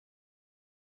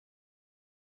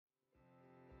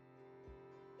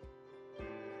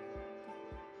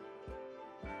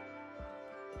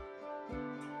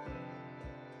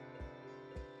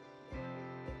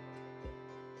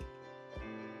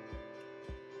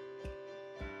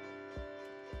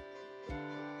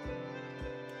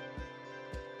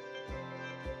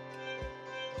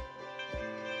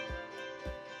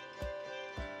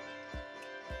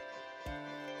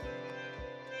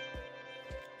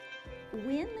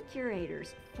When the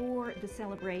curators for the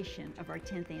celebration of our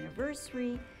 10th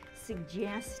anniversary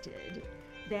suggested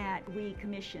that we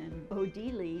commission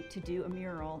Odili to do a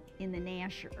mural in the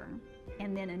Nasher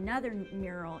and then another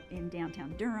mural in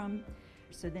downtown Durham,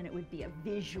 so then it would be a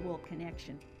visual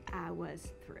connection, I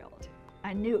was thrilled.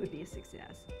 I knew it would be a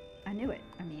success. I knew it.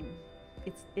 I mean,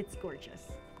 it's gorgeous.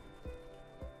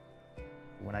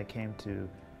 When I came to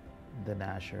the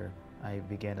Nasher, I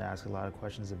began to ask a lot of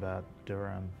questions about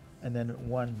Durham. And then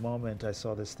one moment I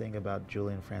saw this thing about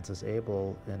Julian Francis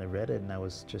Abel, and I read it and I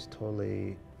was just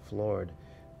totally floored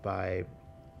by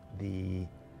the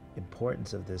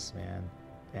importance of this man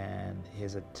and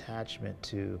his attachment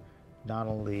to not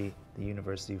only the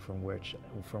university from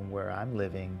where I'm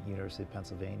living, University of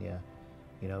Pennsylvania,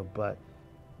 you know, but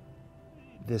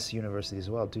this university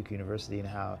as well, Duke University, and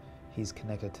how he's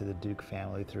connected to the Duke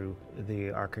family through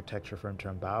the architecture firm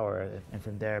Bauer, and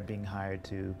from there being hired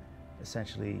to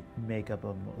essentially make up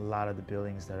a lot of the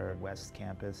buildings that are West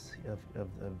Campus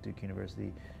of Duke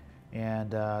University.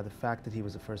 And the fact that he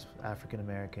was the first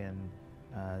African-American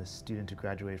student to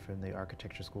graduate from the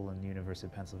architecture school in the University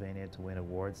of Pennsylvania to win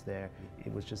awards there,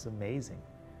 it was just amazing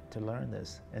to learn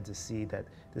this and to see that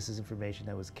this is information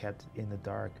that was kept in the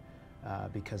dark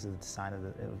because of the design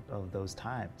of those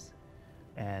times.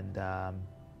 And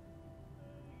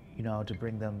you know, to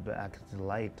bring them back to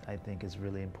light, I think is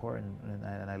really important,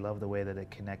 and I love the way that it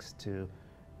connects to,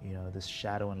 you know, this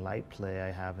shadow and light play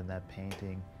I have in that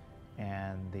painting,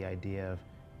 and the idea of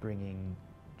bringing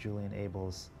Julian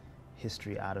Abel's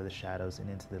history out of the shadows and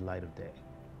into the light of day.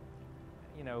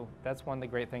 You know, that's one of the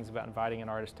great things about inviting an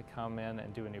artist to come in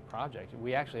and do a new project.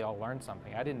 We actually all learned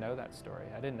something. I didn't know that story.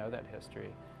 I didn't know that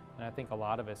history. And I think a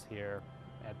lot of us here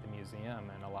at the museum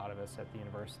and a lot of us at the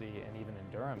university and even in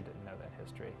Durham didn't know that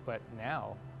history. But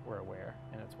now we're aware,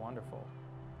 and it's wonderful.